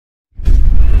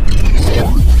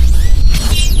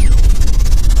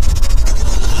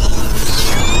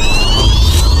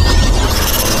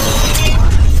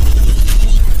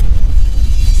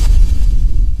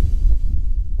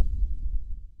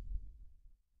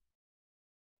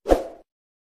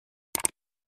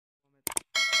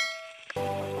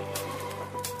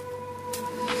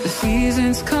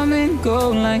seasons come and go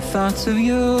like thoughts of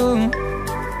you.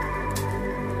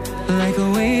 Like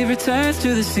a wave returns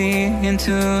to the sea,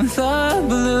 into the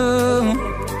blue.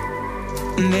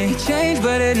 They change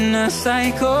but in a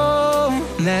cycle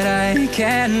that I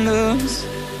can't lose.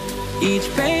 Each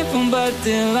painful but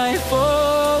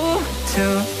delightful to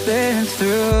live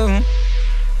through.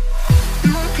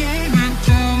 You came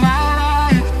into my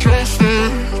life just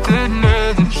like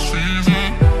another season.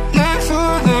 Not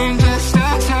for them, just a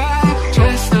time,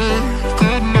 just like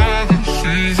another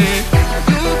season.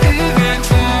 You came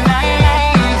into my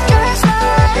life just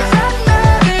like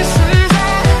another season.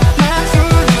 Not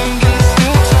for them, just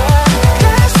a time,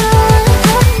 just like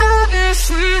another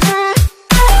season.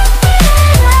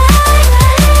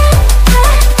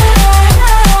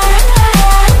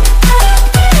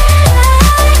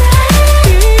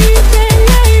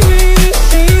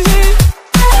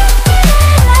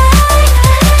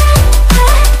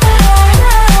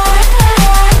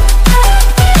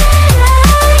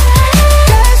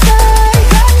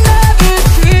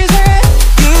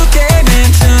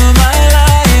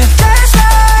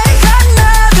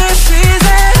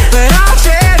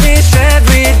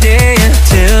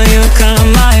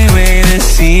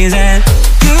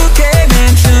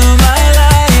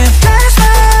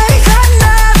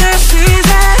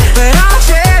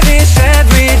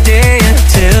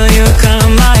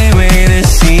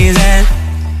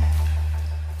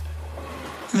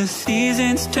 The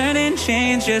seasons turn and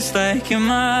change just like your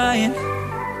mind.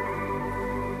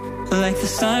 Like the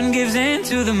sun gives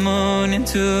into the moon,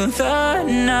 into the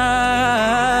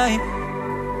night.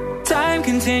 Time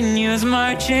continues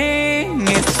marching,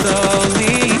 it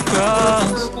slowly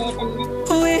grows.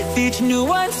 With each new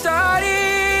one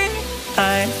starting,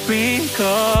 I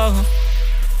recall.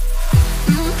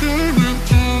 You came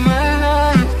into my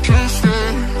life just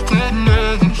like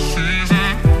another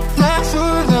season. Not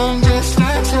for long, just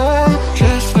like time,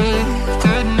 just like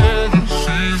another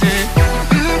season.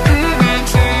 You came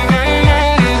into my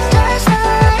life just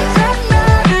like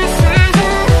another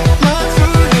season. Not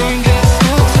for long, just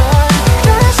like time,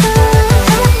 just like another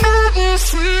season.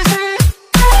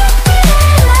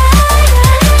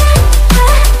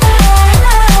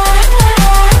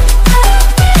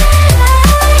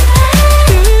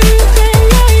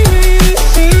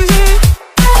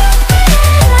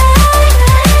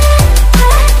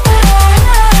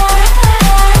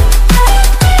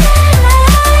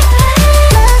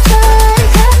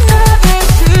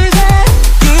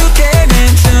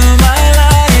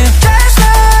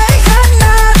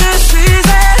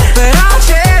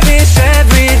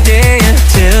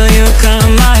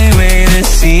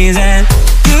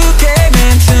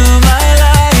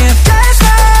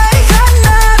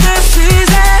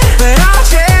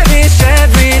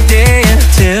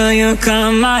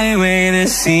 Come my way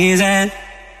this season.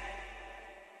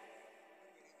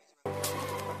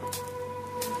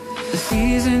 The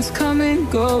seasons come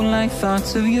and go like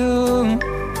thoughts of you.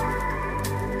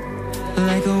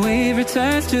 Like a wave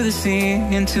returns to the sea,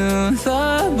 into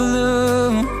the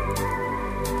blue.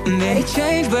 They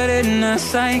change but in a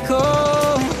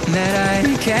cycle that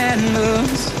I can't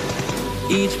lose.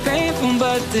 Each painful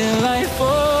but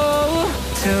delightful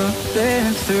to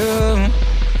live through.